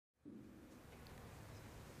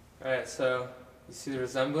Alright, so you see the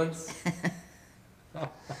resemblance?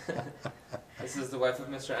 This is the wife of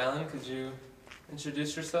Mr. Allen. Could you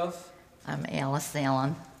introduce yourself? I'm Alice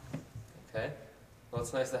Allen. Okay. Well,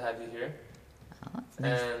 it's nice to have you here. Oh, it's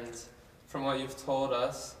nice. And from what you've told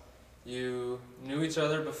us, you knew each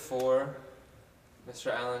other before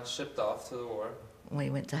Mr. Allen shipped off to the war.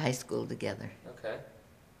 We went to high school together. Okay.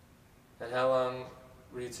 And how long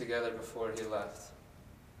were you together before he left?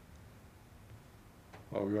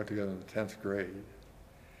 Well, we went together in the 10th grade,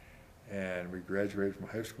 and we graduated from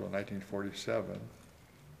high school in 1947.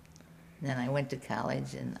 Then I went to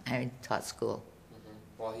college and I taught school.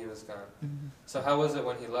 While he was gone. Mhm. So how was it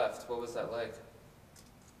when he left? What was that like?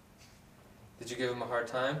 Did you give him a hard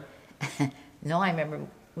time? No, I remember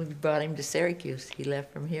we brought him to Syracuse. He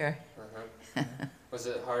left from here. Uh-huh. Was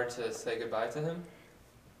it hard to say goodbye to him?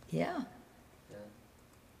 Yeah. Yeah.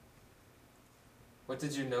 What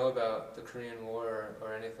did you know about the Korean War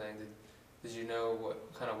or anything? Did you know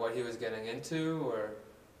what he was getting into, or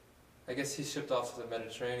I guess he shipped off to the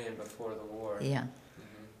Mediterranean before the war. Yeah.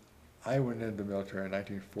 I went into the military in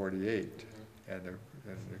 1948, Mm-hmm. and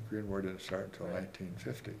the Korean War didn't start until Right.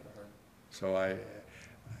 1950. Uh-huh. So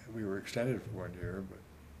we were extended for 1 year, but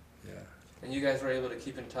yeah. And you guys were able to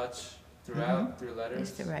keep in touch throughout, through I letters?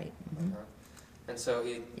 used to write. Mhm. Uh-huh. And so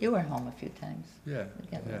he, You were home a few times. Yeah, We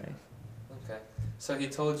got yeah. letters. okay. So he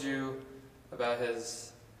told you about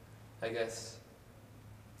his, I guess,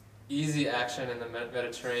 easy action in the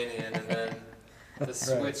Mediterranean and then the Right.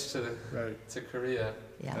 switch to Right. to Korea.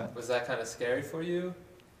 Yeah. Yeah. Was that kind of scary for you?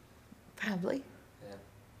 Probably. Yeah.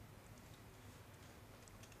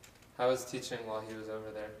 How was teaching while he was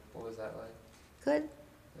over there? What was that like? Good.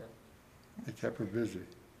 It kept her busy.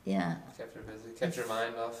 Yeah. Kept her busy? Kept your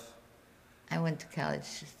mind off? I went to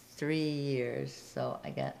college 3 years, so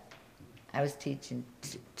I was teaching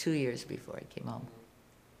 2 years before I came home.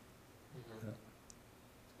 Mm-hmm. Yeah.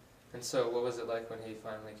 And so what was it like when he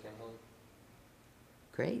finally came home?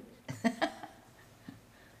 Great.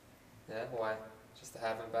 Yeah, why? Just to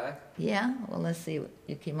have him back? Yeah, well, let's see.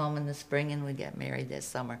 You came home in the spring and we got married this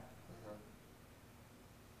summer. Uh-huh.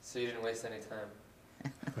 So you didn't waste any time?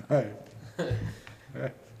 Right.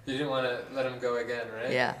 You didn't want to let him go again,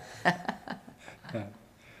 right? Yeah.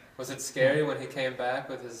 Was it scary when he came back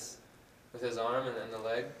with his arm and the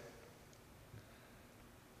leg?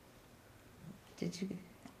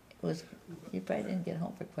 You probably didn't get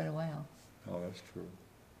home for quite a while. Oh, that's true.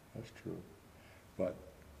 That's true. But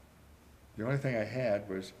the only thing I had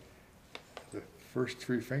was the first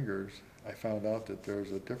 3 fingers. I found out that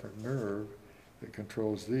there's a different nerve that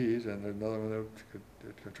controls these, and there's another one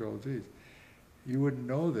that controls these. You wouldn't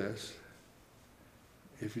know this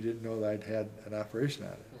if you didn't know that I'd had an operation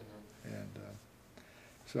on it. Mm-hmm. And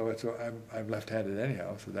so I'm left-handed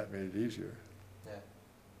anyhow, so that made it easier. Yeah,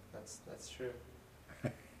 that's true.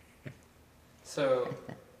 So,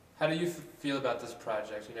 how do you feel about this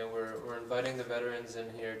project? You know, we're inviting the veterans in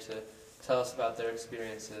here to tell us about their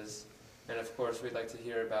experiences, and of course we'd like to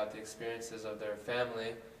hear about the experiences of their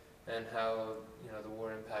family and how the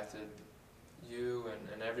war impacted you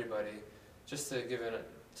and everybody, just to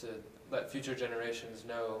to let future generations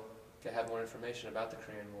know, have more information about the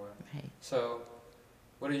Korean War. Right. So,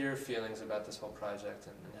 what are your feelings about this whole project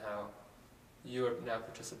and how you are now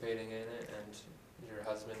participating in it and your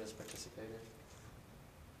husband is participating?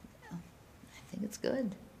 I think it's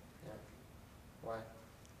good. Yeah. Why?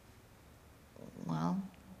 Well,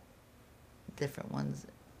 different ones,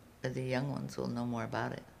 the young ones will know more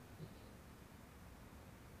about it.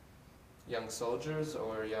 Young soldiers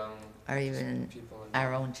or young Or even people?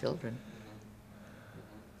 our own children.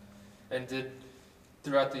 And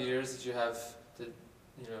throughout the years, your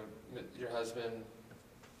husband,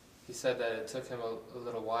 he said that it took him a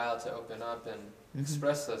little while to open up and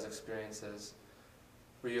express those experiences.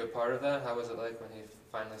 Were you a part of that? How was it like when he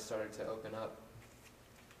finally started to open up?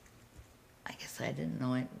 I guess I didn't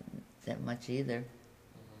know it that much either.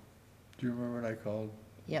 Do you remember when I called?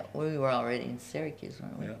 Yeah, we were already in Syracuse,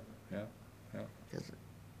 weren't we? Yeah, yeah. Because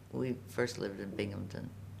we first lived in Binghamton.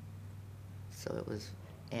 So it was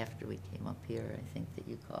after we came up here, I think, that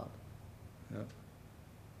you called. Yeah.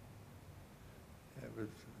 It was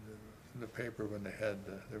in the paper when they had,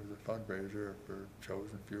 there was a fundraiser for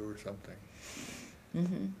Chosen Few or something.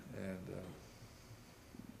 Mm-hmm. And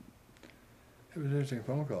it was an interesting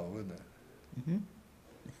phone call, wasn't it? Mm-hmm.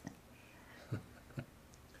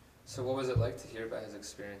 So what was it like to hear about his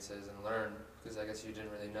experiences and learn? Because I guess you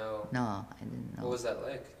didn't really know. No, I didn't know. What was that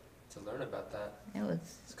like to learn about that? It was,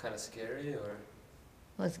 It's kind of scary, or?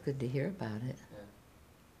 well, it's good to hear about it.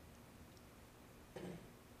 Yeah.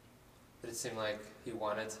 Did it seem like he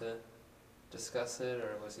wanted to discuss it,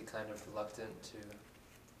 or was he kind of reluctant to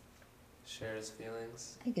share his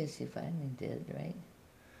feelings? I guess you finally did, right?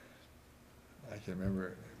 I can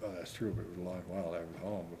remember, well, that's true, but it was a long while I was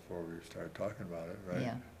home before we started talking about it, right?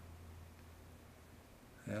 Yeah.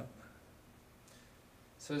 Yeah.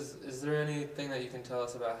 So is there anything that you can tell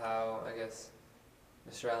us about how, I guess,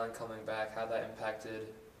 Mr. Allen coming back, how that impacted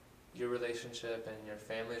your relationship and your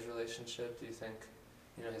family's relationship? Do you think,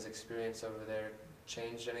 you know, his experience over there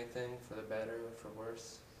changed anything for the better or for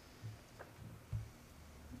worse?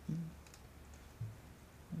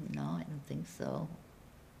 No, I don't think so.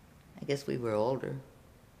 I guess we were older.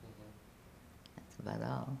 Mm-hmm. That's about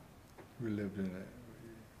all. We lived in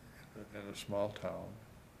a small town,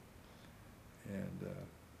 and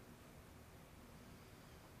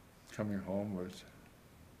coming home was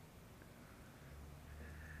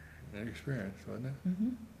an experience, wasn't it? Mm-hmm.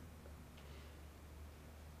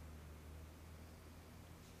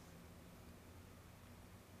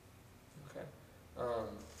 Okay.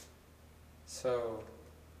 So,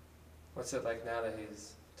 what's it like now that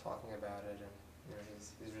he's talking about it, and you know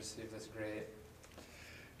he's received this great?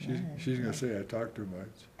 She's gonna say I talk too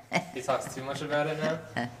much. He talks too much about it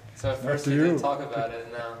now. So at first to he you. didn't talk about it,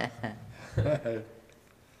 and now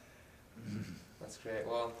that's great.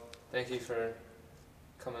 Well, thank you for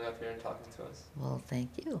coming up here and talking to us. Well, thank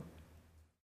you.